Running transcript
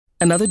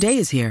Another day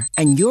is here,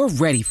 and you're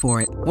ready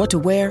for it. What to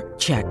wear?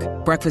 Check.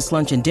 Breakfast,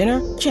 lunch, and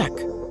dinner? Check.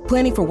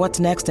 Planning for what's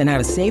next and how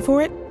to save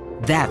for it?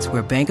 That's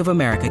where Bank of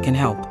America can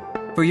help.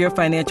 For your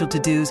financial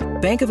to-dos,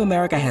 Bank of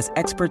America has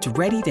experts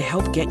ready to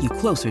help get you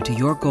closer to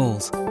your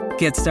goals.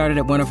 Get started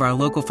at one of our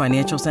local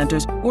financial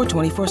centers or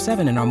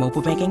 24/7 in our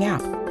mobile banking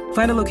app.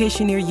 Find a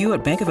location near you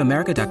at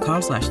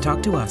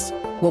bankofamerica.com/talktous.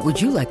 What would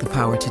you like the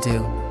power to do?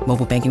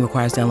 Mobile banking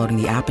requires downloading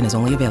the app and is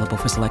only available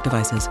for select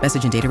devices.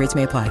 Message and data rates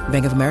may apply.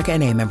 Bank of America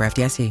N.A., member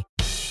FDIC.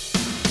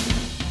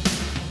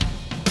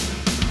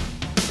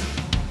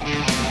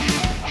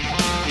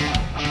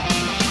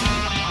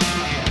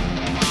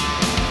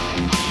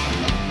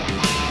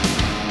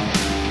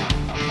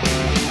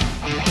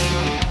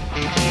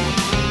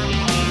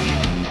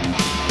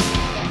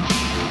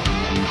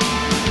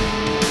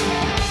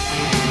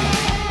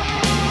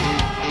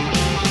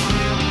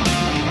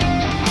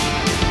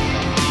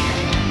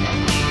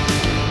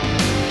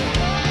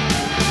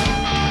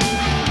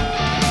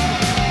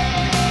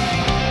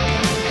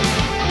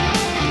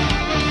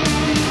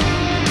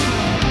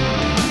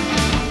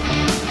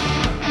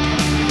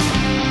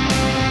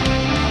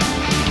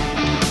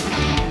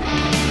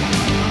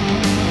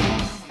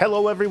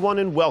 Hello, everyone,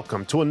 and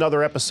welcome to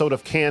another episode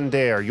of Canned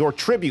Air, your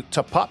tribute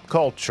to pop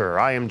culture.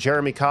 I am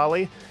Jeremy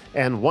Colley,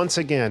 and once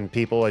again,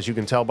 people, as you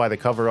can tell by the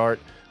cover art,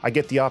 I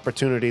get the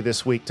opportunity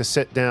this week to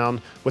sit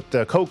down with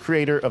the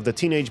co-creator of the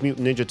Teenage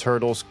Mutant Ninja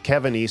Turtles,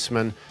 Kevin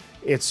Eastman.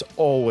 It's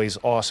always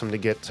awesome to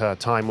get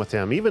time with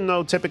him, even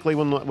though typically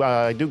when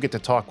I do get to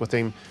talk with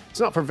him, it's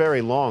not for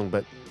very long,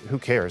 but who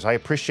cares? I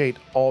appreciate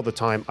all the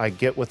time I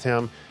get with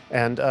him,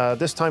 and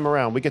this time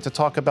around, we get to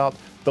talk about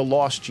The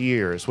Lost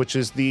Years, which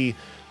is the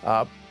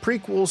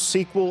prequel,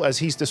 sequel, as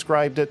he's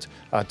described it,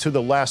 to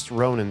the Last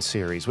Ronin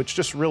series, which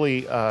just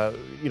really,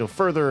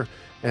 further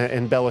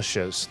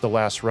embellishes the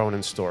Last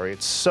Ronin story.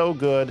 It's so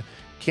good.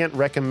 Can't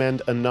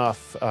recommend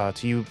enough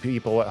to you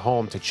people at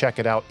home to check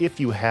it out if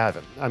you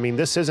haven't. I mean,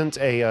 this isn't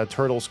a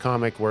Turtles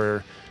comic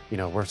where,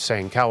 we're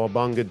saying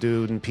cowabunga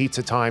dude and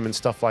pizza time and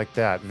stuff like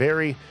that.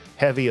 Very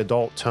heavy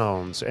adult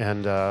tones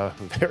and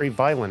very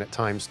violent at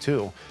times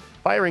too.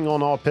 Firing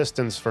on all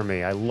pistons for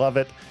me. I love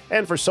it,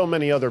 and for so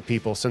many other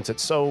people since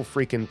it's so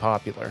freaking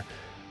popular.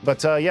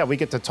 But we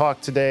get to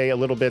talk today a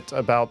little bit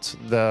about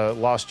the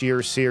Lost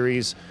Years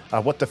series,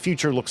 what the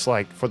future looks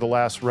like for The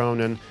Last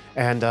Ronin,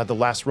 and the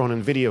Last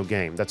Ronin video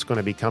game that's going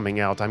to be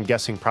coming out, I'm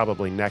guessing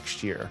probably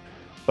next year.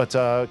 But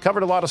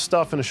covered a lot of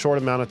stuff in a short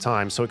amount of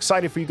time, so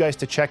excited for you guys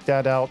to check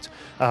that out.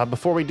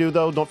 Before we do,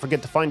 though, don't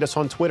forget to find us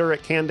on Twitter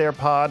at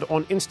CannedAirPod,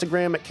 on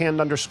Instagram at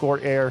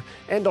Canned_Air,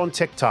 and on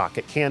TikTok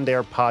at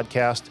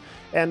CannedAirPodcast.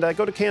 And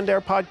go to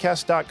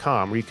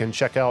CannedAirPodcast.com, where you can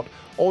check out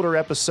older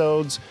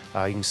episodes.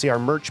 You can see our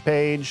merch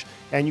page,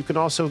 and you can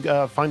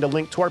also find a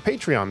link to our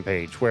Patreon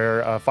page,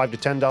 where $5 to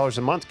 $10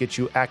 a month gets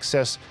you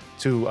access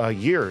to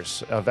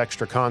years of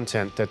extra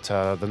content that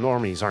the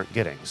normies aren't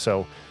getting.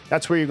 So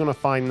that's where you're going to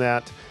find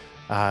that.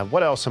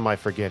 What else am I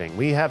forgetting?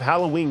 We have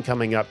Halloween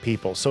coming up,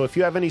 people. So if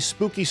you have any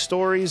spooky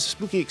stories,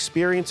 spooky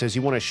experiences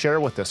you want to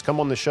share with us, come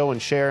on the show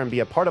and share and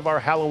be a part of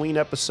our Halloween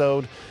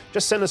episode.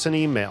 Just send us an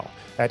email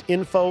at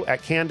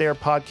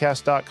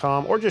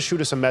info@cannedairpodcast.com or just shoot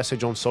us a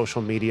message on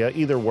social media.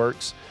 Either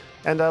works.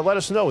 And let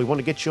us know. We want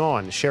to get you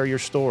on, share your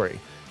story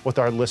with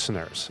our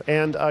listeners.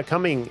 And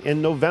coming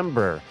in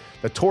November,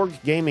 the Torg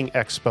Gaming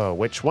Expo,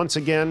 which once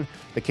again,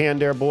 the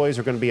Canned Air boys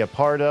are going to be a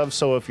part of.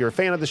 So if you're a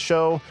fan of the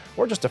show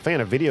or just a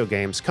fan of video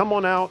games, come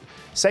on out,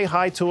 say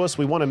hi to us.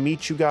 We want to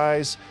meet you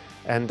guys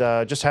and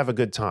just have a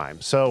good time.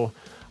 So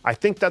I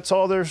think that's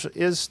all there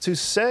is to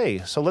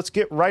say. So let's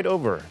get right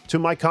over to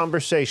my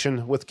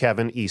conversation with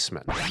Kevin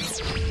Eastman.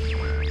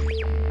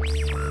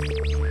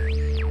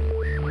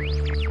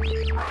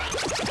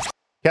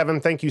 Kevin,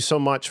 thank you so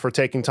much for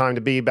taking time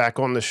to be back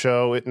on the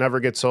show. It never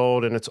gets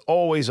old, and it's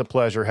always a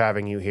pleasure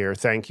having you here.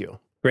 Thank you.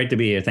 Great to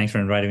be here. Thanks for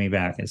inviting me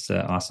back. It's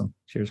awesome.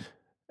 Cheers.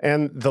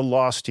 And The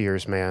Lost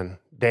Years, man.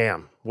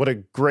 Damn, what a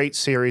great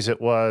series it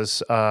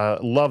was.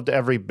 Loved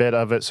every bit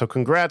of it. So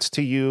congrats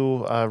to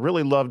you.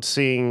 Really loved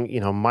seeing,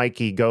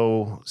 Mikey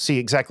go see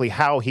exactly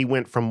how he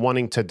went from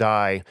wanting to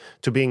die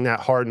to being that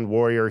hardened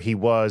warrior he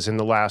was in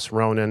The Last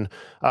Ronin.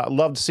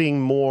 Loved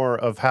seeing more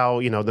of how,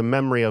 the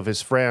memory of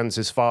his friends,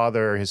 his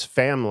father, his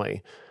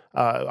family,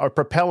 are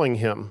propelling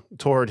him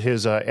toward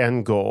his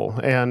end goal.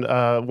 And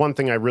one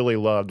thing I really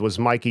loved was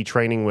Mikey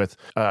training with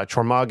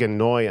Chormagan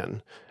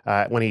Noyan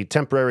when he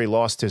temporarily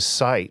lost his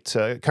sight.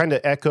 Kind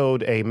of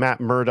echoed a Matt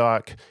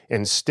Murdock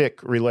and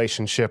Stick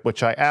relationship,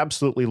 which I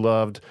absolutely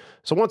loved.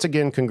 So once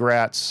again,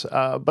 congrats.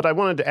 But I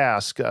wanted to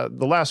ask,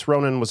 The Last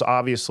Ronin was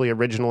obviously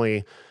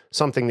originally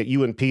something that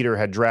you and Peter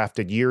had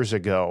drafted years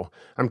ago.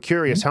 I'm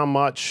curious how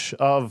much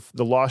of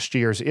The Lost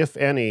Years, if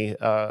any,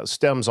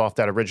 stems off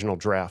that original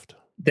draft.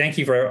 Thank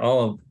you for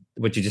all of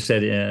what you just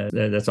said.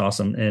 That's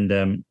awesome.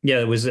 And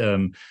it was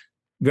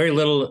very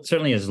little,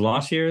 certainly as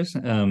Lost Years.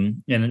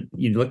 And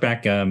you look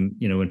back,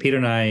 when Peter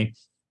and I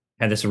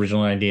had this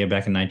original idea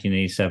back in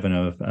 1987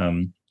 of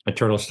a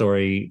turtle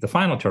story, the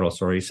final turtle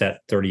story set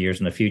 30 years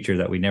in the future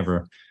that we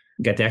never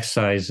got to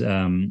exercise.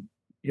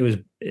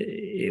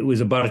 it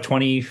was about a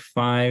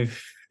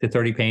 25 to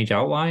 30 page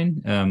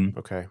outline.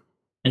 Okay.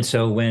 And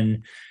so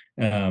when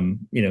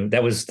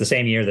that was the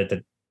same year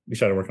that we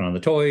started working on the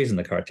toys and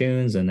the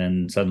cartoons, and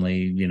then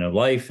suddenly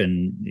life,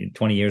 and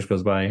 20 years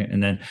goes by,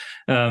 and then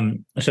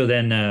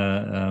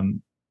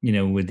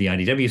with the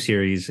IDW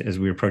series, as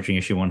we were approaching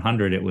issue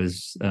 100, it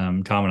was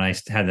Tom and I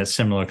had that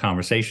similar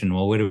conversation.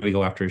 Well, where do we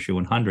go after issue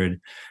 100?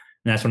 And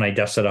that's when I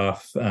dusted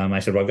off. I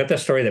said, well, I've got that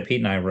story that Pete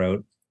and I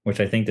wrote, which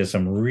I think there's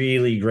some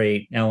really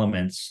great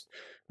elements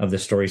of the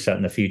story set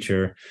in the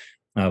future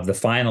of the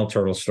final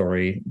Turtle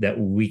story that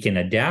we can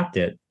adapt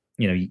it,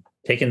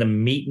 taking the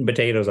meat and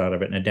potatoes out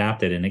of it and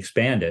adapt it and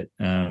expand it.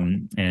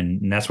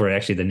 And that's where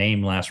actually the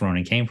name Last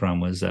Ronin came from,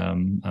 was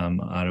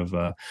out of,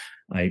 I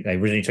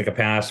originally took a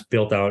pass,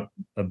 built out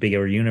a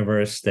bigger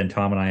universe. Then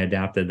Tom and I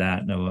adapted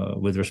that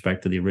with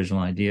respect to the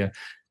original idea.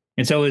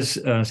 And so it was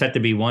set to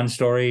be one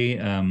story,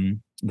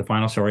 the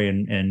final story,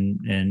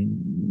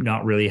 and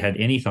not really had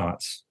any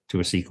thoughts to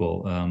a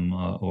sequel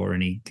or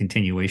any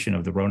continuation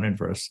of the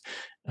Roninverse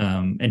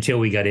until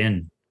we got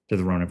into the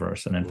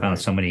Roninverse, and then found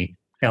so many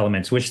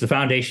elements, which the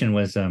foundation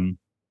was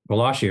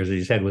Lost Years, as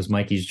you said, was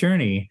Mikey's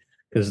journey,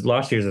 because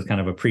Lost Years is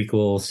kind of a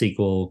prequel,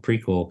 sequel,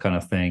 prequel kind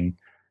of thing.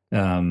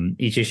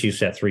 Each issue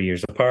set 3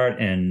 years apart,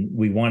 and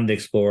we wanted to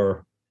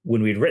explore,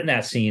 when we'd written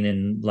that scene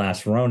in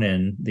Last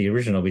Ronin, the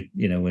original,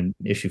 when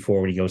issue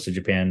 4, when he goes to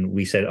Japan,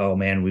 we said, oh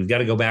man, we've got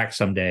to go back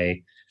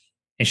someday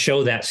and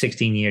show that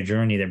 16-year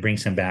journey that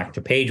brings him back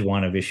to page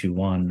 1 of issue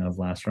 1 of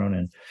Last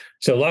Ronin.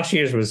 So Lost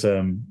Years was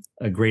a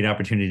great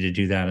opportunity to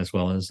do that, as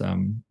well as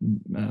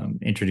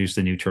introduce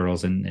the new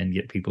Turtles and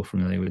get people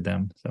familiar with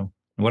them. So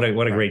what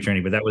a great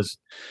journey. But that was,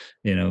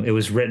 it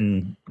was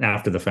written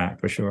after the fact,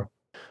 for sure.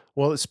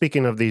 Well,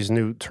 speaking of these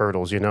new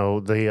Turtles,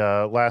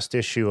 the last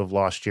issue of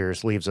Lost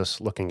Years leaves us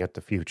looking at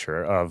the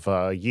future of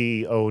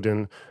Yi,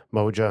 Odin,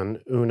 Moja, and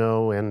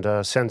Uno,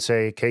 and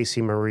Sensei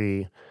Casey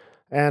Marie.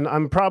 And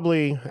I'm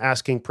probably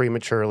asking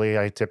prematurely.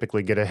 I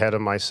typically get ahead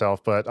of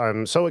myself, but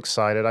I'm so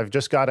excited. I've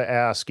just got to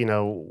ask,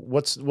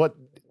 what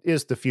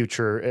is the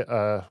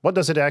future? What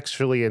does it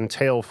actually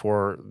entail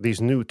for these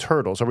new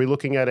Turtles? Are we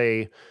looking at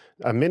a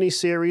mini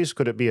series?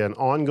 Could it be an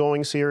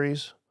ongoing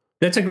series?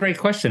 That's a great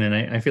question.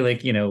 And I feel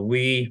like,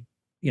 we,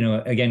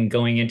 again,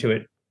 going into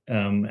it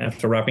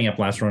after wrapping up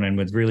Last Ronin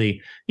with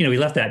really, we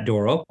left that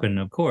door open,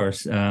 of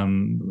course,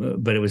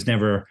 but it was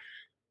never,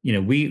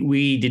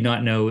 we did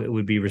not know it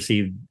would be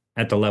received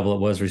at the level it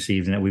was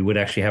received, and that we would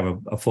actually have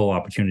a full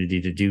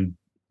opportunity to do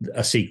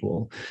a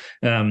sequel.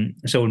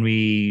 So when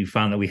we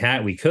found that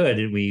we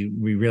could, we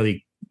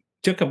really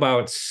took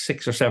about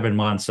 6 or 7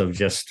 months of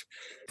just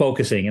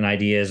focusing and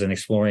ideas and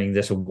exploring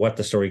this, what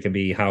the story could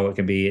be, how it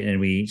could be. And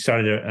we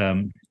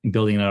started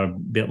building it out a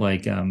bit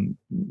like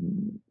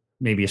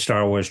maybe a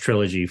Star Wars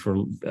trilogy.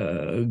 For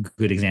a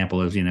good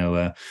example is,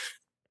 a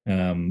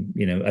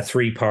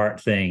 3-part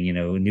thing,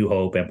 New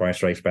Hope, Empire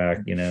Strikes Back,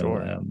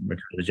 Sure. Return of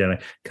the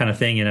Jedi kind of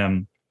thing.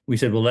 And we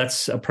said, well,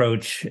 let's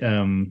approach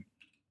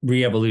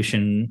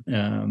Re-Evolution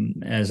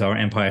as our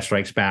Empire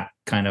Strikes Back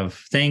kind of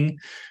thing.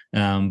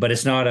 But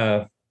it's not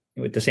at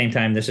the same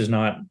time, this is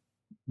not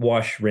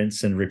wash,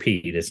 rinse, and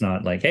repeat. It's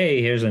not like,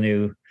 hey, here's a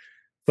new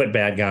foot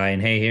bad guy,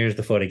 and hey, here's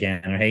the foot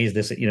again, or hey, is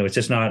this, it's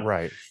just not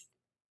right.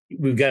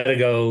 We've got to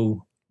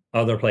go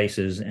other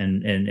places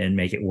and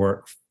make it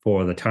work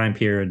for the time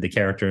period, the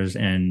characters,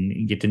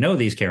 and get to know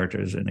these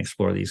characters and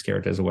explore these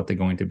characters and what they're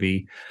going to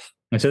be.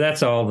 And so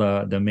that's all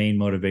the main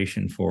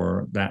motivation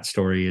for that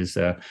story is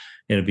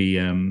it'll be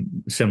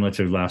similar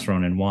to Last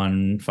Ronin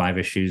 1, 5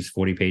 issues,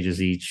 40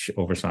 pages each,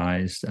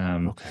 oversized.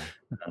 Okay.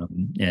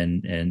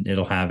 And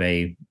it'll have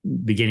a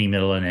beginning,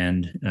 middle, and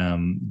end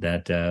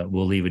that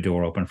will leave a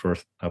door open for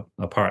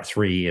a part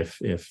 3 if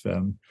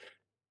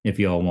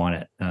you all want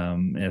it,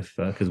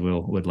 because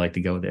would like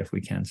to go there if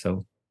we can.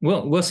 So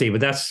we'll see.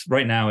 But that's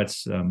right now.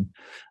 It's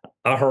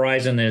our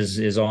horizon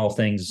is all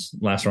things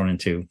Last Ronin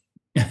 2.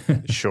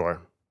 Sure.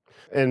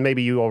 And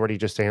maybe you already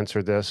just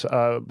answered this,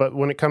 but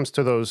when it comes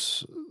to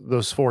those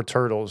 4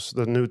 turtles,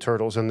 the new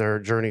turtles and their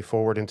journey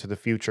forward into the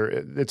future,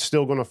 it's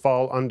still going to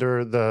fall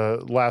under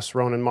the Last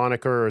Ronin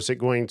moniker, or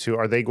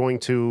are they going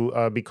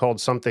to be called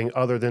something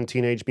other than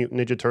Teenage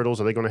Mutant Ninja Turtles?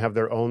 Are they going to have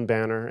their own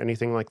banner,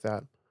 anything like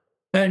that?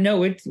 No,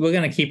 we're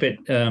going to keep it.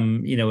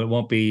 It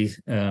won't be.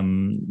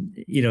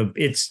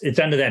 It's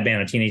under that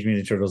banner, Teenage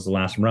Mutant Ninja Turtles: The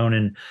Last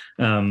Ronin,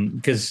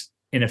 because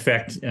in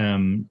effect,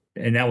 and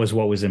that was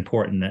what was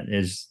important. That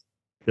is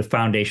the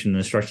foundation and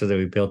the structure that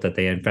we built. That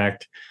they're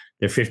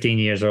 15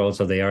 years old,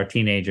 so they are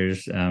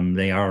teenagers.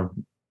 They are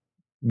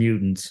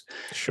mutants,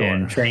 sure.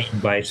 And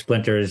trained by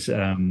Splinter's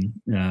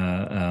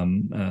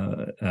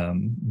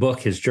book,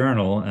 his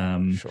journal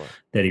Sure.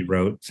 that he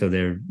wrote. So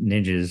they're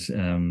ninjas.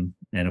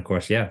 And of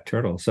course,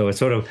 turtles. So it's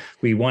sort of,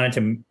 we wanted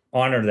to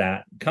honor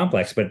that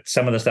complex, but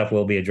some of the stuff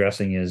we'll be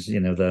addressing is,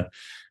 the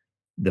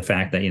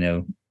fact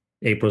that,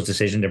 April's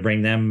decision to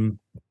bring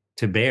them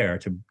to bear,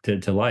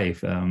 to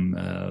life.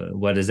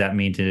 What does that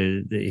mean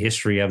to the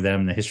history of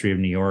them, the history of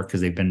New York?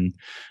 Because they've been,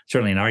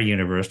 certainly in our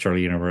universe, Turtle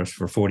universe,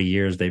 for 40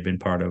 years, they've been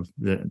part of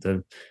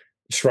the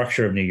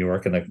structure of New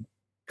York and the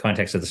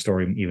context of the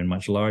story even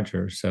much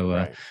larger. So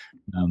Right.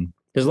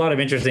 there's a lot of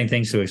interesting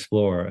things to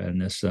explore in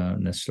this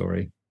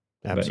story.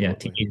 Absolutely. But yeah,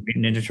 Teenage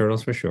Mutant Ninja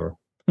Turtles for sure.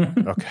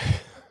 Okay.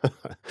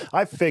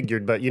 I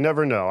figured, but you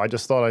never know. I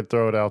just thought I'd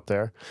throw it out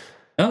there.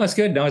 No, that's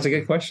good. No, it's a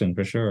good question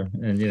for sure.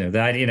 And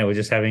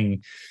just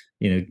having,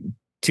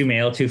 two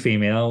male, two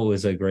female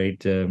was a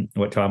great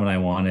what Tom and I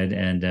wanted.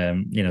 And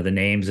the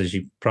names, as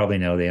you probably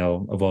know, they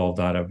all evolved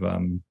out of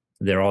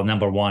they're all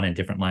number one in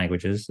different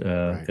languages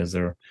because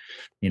they're,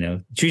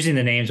 choosing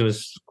the names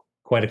was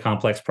quite a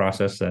complex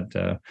process.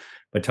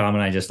 But Tom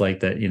and I just liked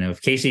that.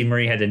 If Casey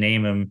Marie had to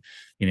name them,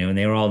 and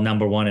they were all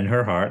number one in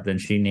her heart, then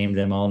she named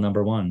them all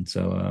number one.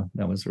 So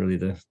that was really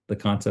the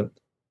concept.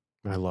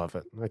 I love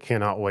it. I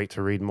cannot wait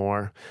to read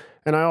more.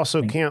 And I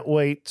also can't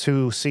wait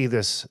to see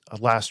this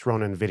Last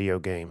Ronin video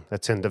game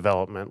that's in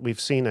development.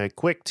 We've seen a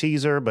quick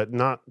teaser, but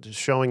not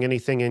showing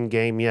anything in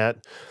game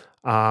yet.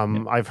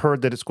 I've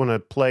heard that it's going to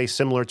play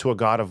similar to a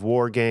God of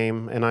War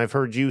game, and I've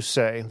heard you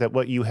say that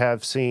what you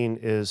have seen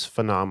is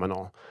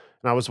phenomenal.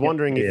 And I was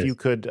wondering if you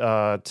could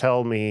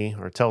tell me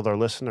or tell our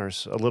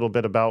listeners a little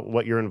bit about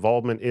what your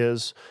involvement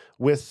is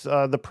with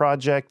the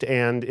project,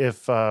 and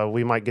if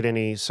we might get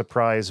any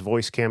surprise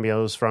voice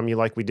cameos from you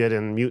like we did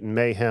in Mutant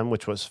Mayhem,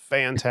 which was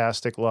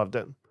fantastic. Loved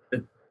it.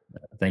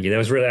 Thank you. That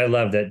was really, I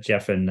love that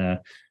Jeff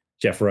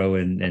Rowe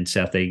and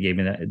Seth, they gave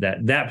me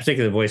that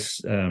particular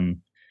voice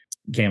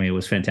cameo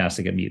was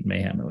fantastic at Mutant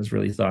Mayhem. It was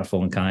really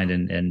thoughtful and kind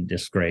and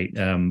just great.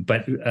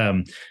 But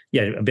a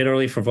bit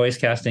early for voice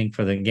casting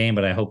for the game,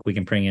 but I hope we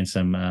can bring in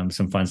some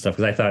fun stuff,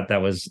 because I thought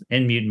that was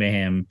in Mutant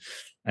Mayhem.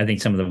 I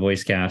think some of the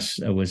voice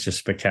cast was just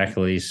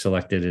spectacularly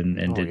selected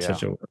and did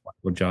such a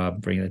wonderful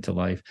job bringing it to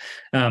life.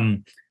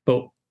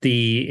 But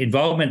the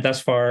involvement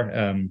thus far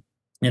in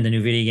the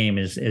new video game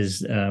is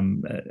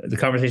the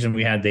conversation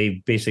we had.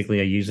 They basically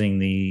are using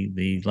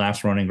the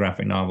Last Ronin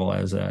graphic novel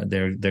as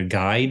their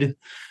guide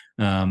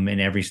in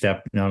every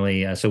step. Not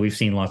only so we've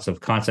seen lots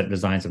of concept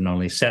designs of not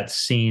only sets,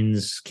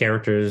 scenes,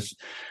 characters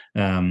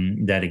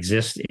that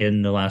exist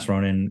in the Last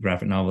Ronin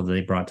graphic novel that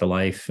they brought to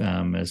life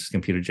as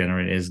computer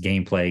generated, as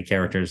gameplay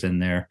characters in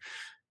there.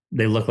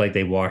 They look like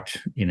they walked,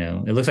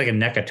 it looks like a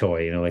NECA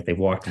toy, like they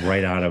walked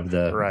right out of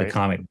the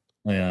comic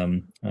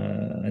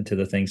into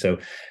the thing. So,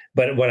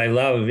 but what I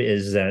love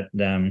is that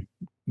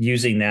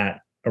using that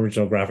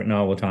original graphic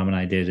novel Tom and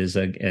I did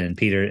and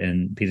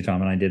Peter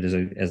Tom and I did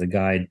as a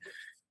guide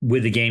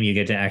with the game, you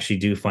get to actually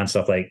do fun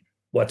stuff like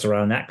what's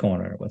around that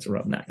corner,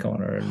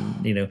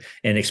 and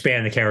and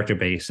expand the character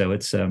base. So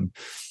it's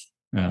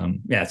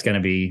it's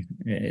gonna be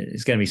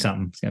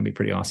something. It's gonna be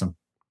pretty awesome.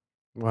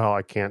 Well,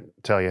 I can't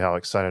tell you how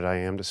excited I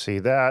am to see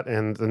that.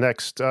 And the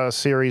next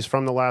series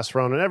from The Last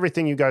Ronin,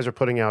 everything you guys are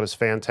putting out is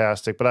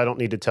fantastic, but I don't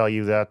need to tell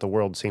you that. The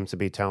world seems to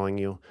be telling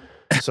you.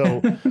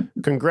 So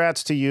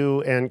congrats to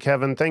you. And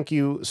Kevin, thank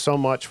you so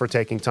much for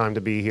taking time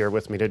to be here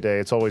with me today.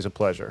 It's always a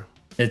pleasure.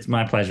 It's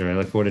my pleasure. I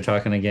look forward to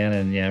talking again,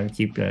 and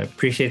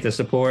appreciate the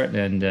support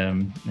and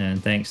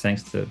thanks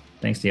to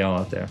y'all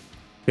out there.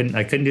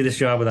 I couldn't do this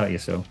job without you,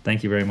 so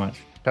thank you very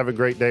much. Have a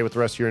great day with the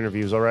rest of your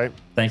interviews. All right.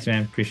 Thanks,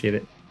 man. Appreciate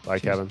it. Bye,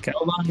 Cheers.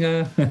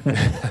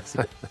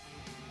 Kevin.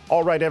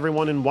 All right,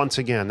 everyone, and once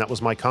again, that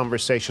was my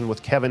conversation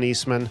with Kevin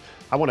Eastman.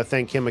 I want to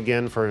thank him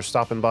again for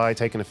stopping by,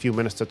 taking a few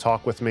minutes to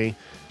talk with me,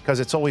 because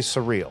it's always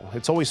surreal.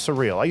 It's always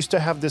surreal. I used to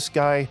have this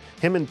guy,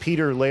 him and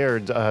Peter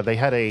Laird, they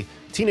had a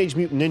Teenage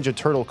Mutant Ninja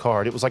Turtle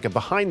card. It was like a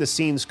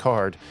behind-the-scenes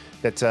card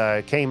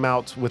that came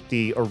out with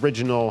the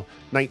original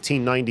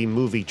 1990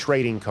 movie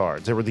trading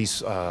cards. There were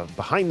these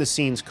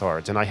behind-the-scenes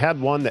cards, and I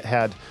had one that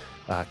had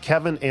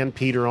Kevin and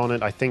Peter on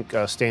it, I think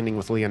standing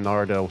with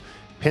Leonardo,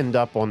 pinned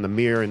up on the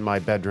mirror in my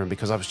bedroom,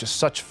 because I was just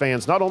such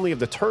fans, not only of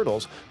the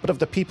Turtles, but of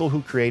the people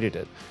who created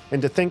it. And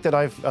to think that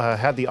I've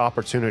had the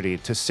opportunity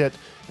to sit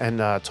and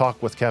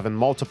talk with Kevin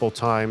multiple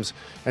times.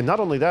 And not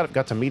only that, I've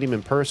got to meet him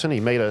in person. He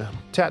made a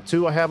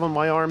tattoo I have on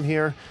my arm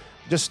here.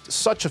 Just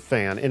such a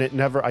fan. And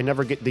I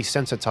never get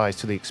desensitized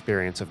to the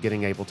experience of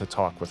getting able to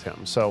talk with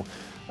him. So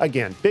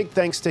again, big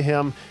thanks to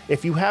him.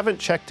 If you haven't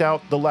checked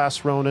out The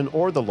Last Ronin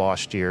or The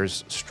Lost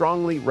Years,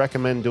 strongly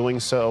recommend doing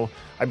so.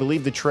 I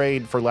believe the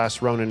trade for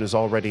Last Ronin is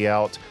already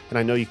out, and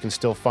I know you can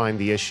still find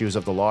the issues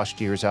of The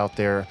Lost Years out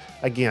there.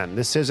 Again,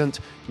 this isn't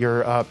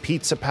your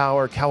Pizza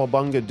Power,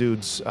 Cowabunga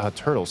dudes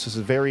Turtles. This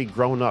is very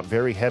grown-up,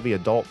 very heavy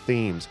adult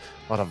themes,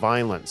 a lot of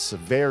violence,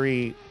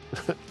 very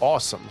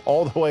awesome,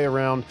 all the way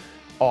around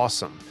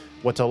awesome.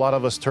 What a lot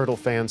of us Turtle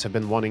fans have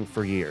been wanting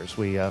for years,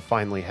 we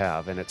finally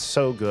have, and it's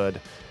so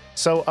good.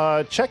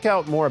 So check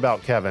out more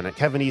about Kevin at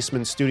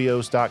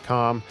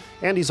KevinEastmanStudios.com,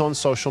 and he's on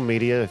social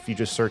media. If you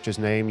just search his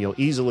name, you'll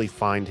easily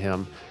find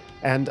him.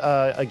 And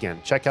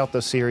again, check out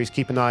the series.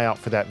 Keep an eye out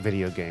for that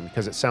video game,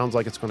 because it sounds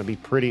like it's going to be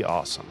pretty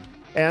awesome.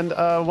 And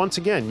once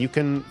again, you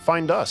can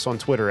find us on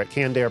Twitter at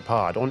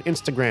CannedAirPod, on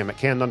Instagram at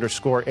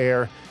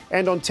Canned_Air,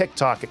 and on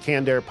TikTok at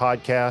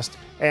CannedAirPodcast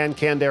and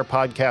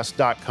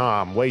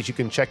CannedAirPodcast.com, ways you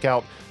can check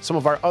out some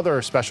of our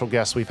other special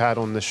guests we've had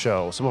on the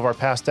show, some of our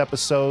past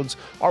episodes,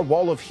 our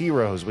Wall of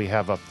Heroes we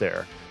have up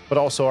there. but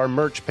also our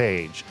merch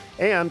page,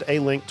 and a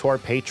link to our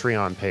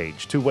Patreon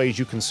page. 2 ways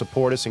you can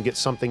support us and get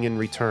something in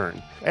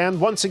return. And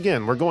once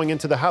again, we're going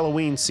into the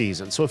Halloween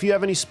season, so if you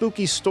have any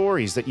spooky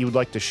stories that you would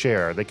like to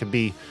share, they could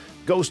be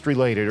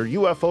ghost-related or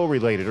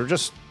UFO-related or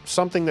just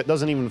something that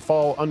doesn't even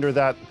fall under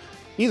that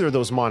either of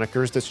those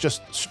monikers that's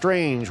just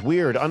strange,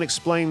 weird,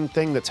 unexplained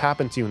thing that's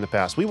happened to you in the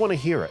past. We want to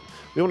hear it.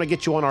 We want to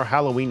get you on our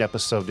Halloween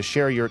episode to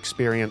share your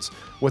experience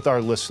with our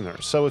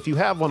listeners. So if you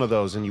have one of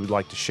those and you would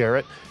like to share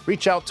it,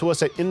 reach out to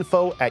us at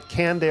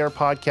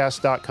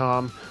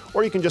info@cannedairpodcast.com,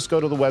 or you can just go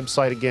to the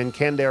website again,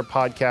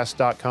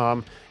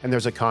 cannedairpodcast.com, and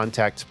there's a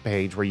contact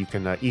page where you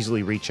can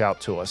easily reach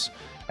out to us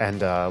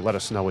and let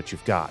us know what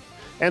you've got.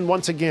 And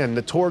once again,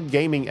 the Torg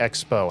Gaming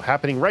Expo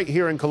happening right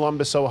here in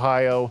Columbus,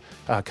 Ohio,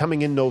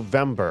 coming in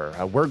November.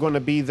 We're going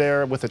to be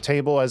there with a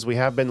table as we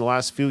have been the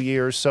last few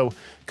years. So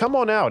come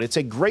on out. It's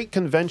a great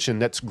convention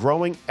that's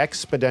growing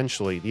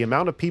exponentially. The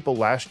amount of people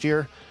last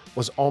year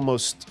was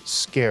almost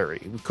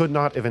scary. We could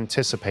not have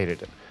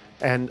anticipated it,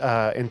 and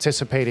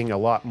anticipating a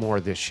lot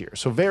more this year.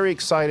 So very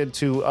excited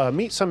to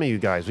meet some of you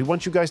guys. We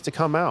want you guys to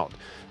come out.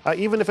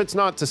 Even if it's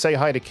not to say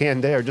hi to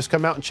Canned Air, just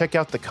come out and check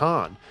out the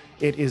con.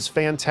 It is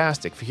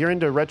fantastic. If you're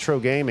into retro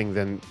gaming,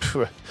 then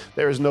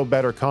there is no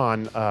better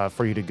con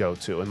for you to go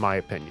to, in my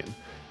opinion.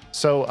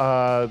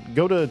 So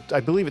go to, I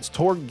believe it's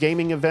Torg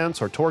Gaming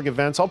Events or Torg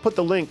Events. I'll put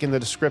the link in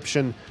the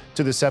description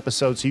to this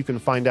episode so you can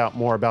find out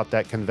more about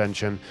that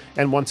convention.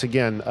 And once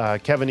again,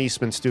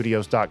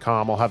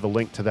 KevinEastmanStudios.com. I'll have a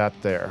link to that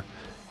there.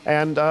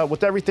 And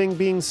with everything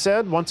being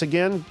said, once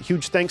again,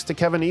 huge thanks to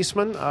Kevin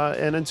Eastman.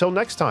 And until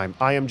next time,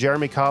 I am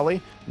Jeremy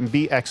Colley.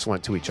 Be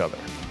excellent to each other.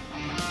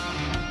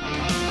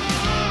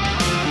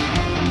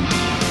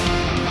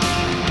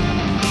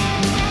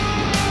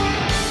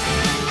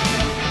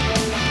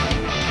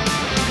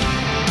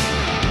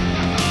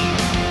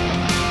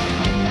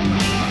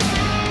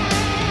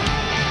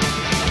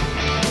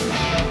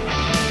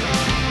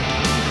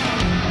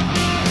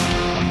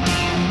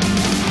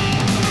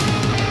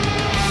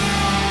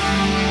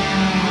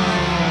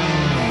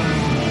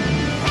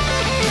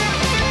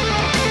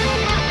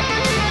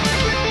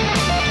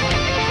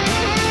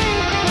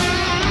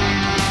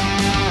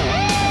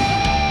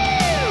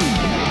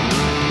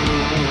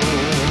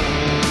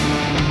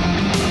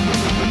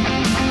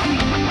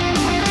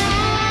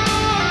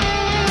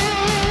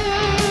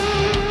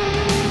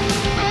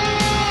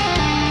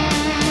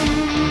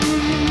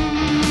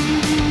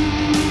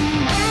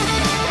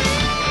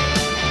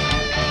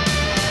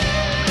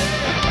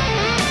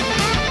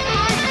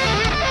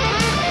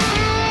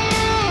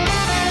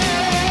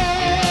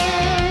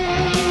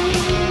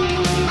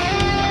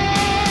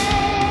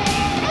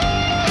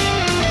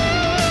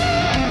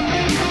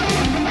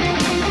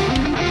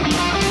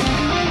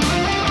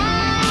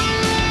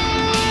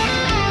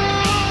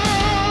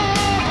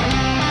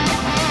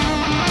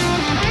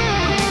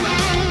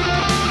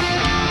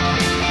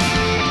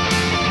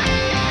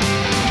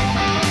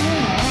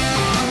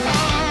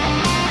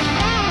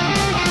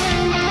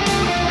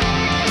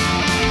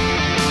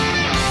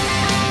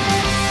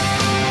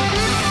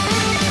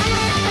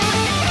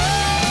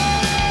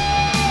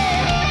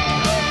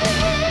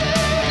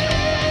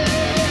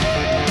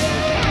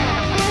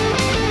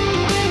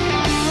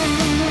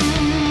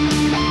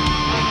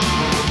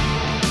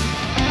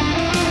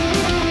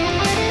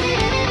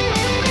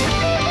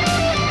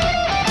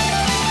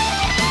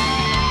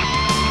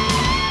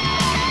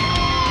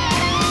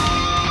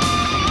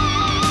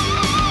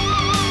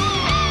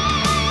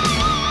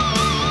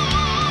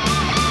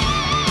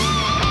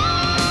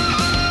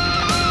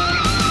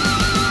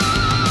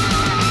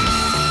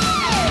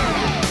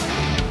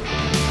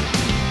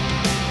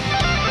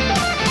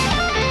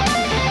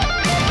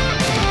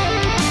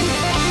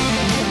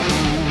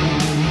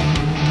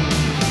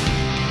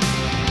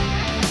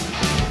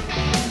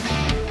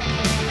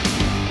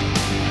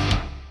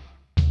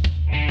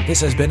 This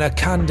has been a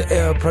Canned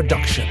Air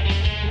production.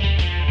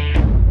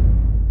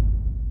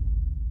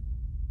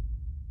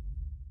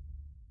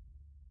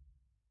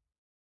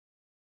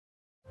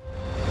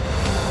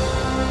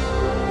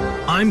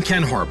 I'm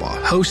Ken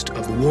Harbaugh, host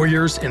of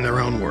Warriors in Their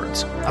Own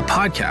Words, a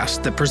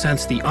podcast that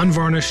presents the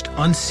unvarnished,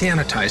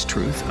 unsanitized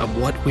truth of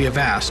what we have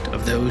asked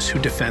of those who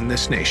defend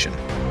this nation.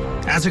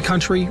 As a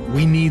country,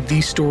 we need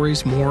these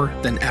stories more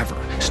than ever.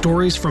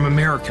 Stories from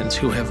Americans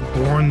who have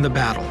borne the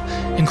battle,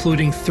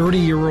 including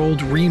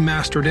 30-year-old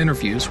remastered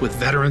interviews with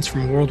veterans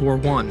from World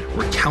War I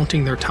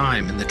recounting their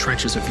time in the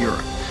trenches of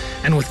Europe,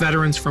 and with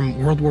veterans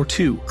from World War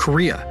II,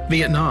 Korea,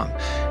 Vietnam,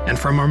 and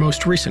from our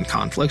most recent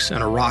conflicts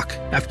in Iraq,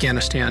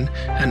 Afghanistan,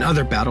 and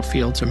other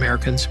battlefields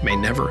Americans may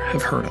never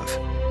have heard of.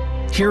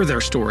 Hear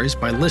their stories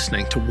by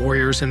listening to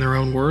Warriors in Their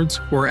Own Words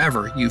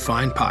wherever you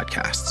find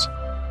podcasts.